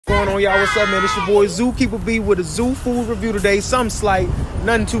going on, y'all? What's up, man? It's your boy Zookeeper B with a zoo food review today. Something slight,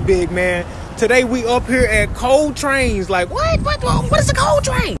 nothing too big, man. Today we up here at Coltranes. Like, what is a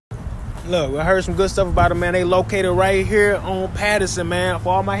Coltrane? Look, I heard some good stuff about them, man. They located right here on Patterson, man. For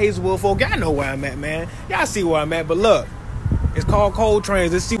all my Hazelwood folk, y'all know where I'm at, man. Y'all see where I'm at, but look. It's called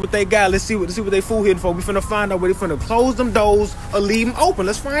Coltranes. Let's see what they got. Let's see what they food hitting for. We finna find out where they finna close them doors or leave them open.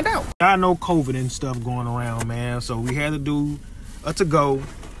 Let's find out. I know COVID and stuff going around, man. So we had to do a to-go.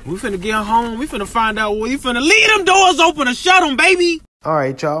 We finna get home. We finna find out where you finna leave them doors open or shut them, baby. All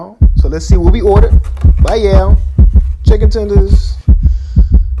right, y'all. So let's see what we ordered. Bye, yeah. Chicken tenders.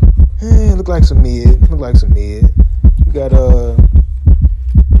 Look like some mid. We got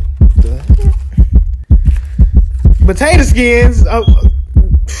potato skins. Oh,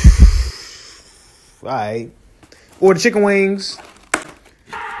 all right. Or the chicken wings.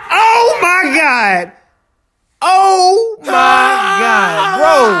 Oh my God. Oh my God,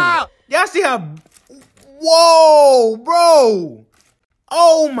 bro. Y'all see how? Whoa, bro.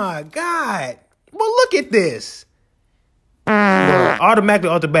 Oh my God. Well, look at this. Bro, automatically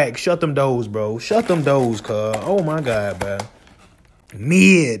off the back. Shut them doors, bro. Shut them doors, cuz. Oh my God, bro.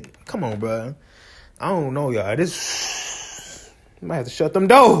 Mid. Come on, bro. I don't know, y'all. This might have to shut them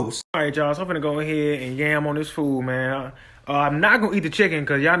doors. All right, y'all. So I'm gonna go ahead and yam on this food, man. I'm not gonna eat the chicken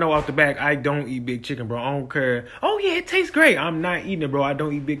because y'all know off the back I don't eat big chicken, bro. I don't care. Oh yeah, it tastes great. I'm not eating it, bro. I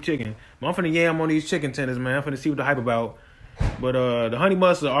don't eat big chicken. But I'm finna yam on these chicken tenders, man. I'm finna see what the hype about. But the honey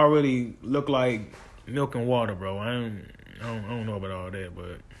mustard already look like milk and water, bro. I don't know about all that,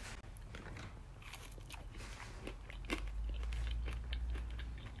 but.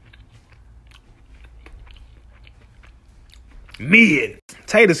 Mid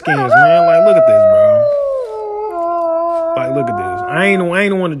tater skins, man. Like, look at this, bro. Like, look at this. I ain't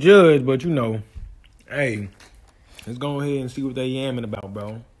the one to judge, but you know, hey, let's go ahead and see what they yamming about,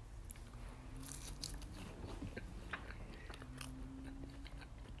 bro.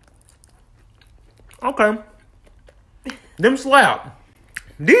 Okay, them slap.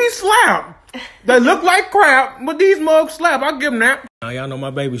 These slap. They look like crap, but these mugs slap. I'll give them that. Now, y'all know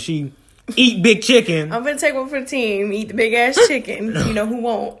my baby. She eat big chicken. I'm gonna take one for the team. Eat the big ass chicken. You know who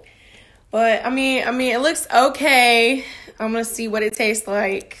won't. But I mean, it looks okay. I'm gonna see what it tastes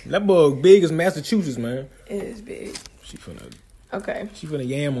like. That mug big as Massachusetts, man. It is big. She finna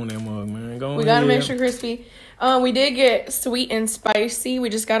yam on that mug, man. We got them extra crispy. We did get sweet and spicy. We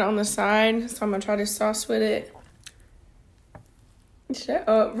just got it on the side, so I'm gonna try this sauce with it. Shut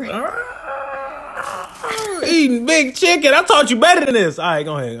up. Eating big chicken. I taught you better than this. All right,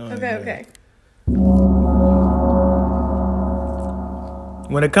 go ahead. Okay.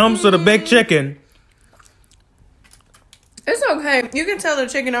 When it comes to the big chicken, it's okay. You can tell the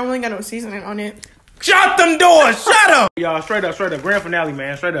chicken I really got no seasoning on it. Shut them doors. Shut up. Y'all, straight up. Grand finale,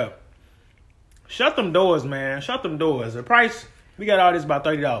 man. Straight up. Shut them doors, man. Shut them doors. The price, we got all this about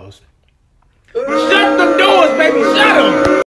 $30.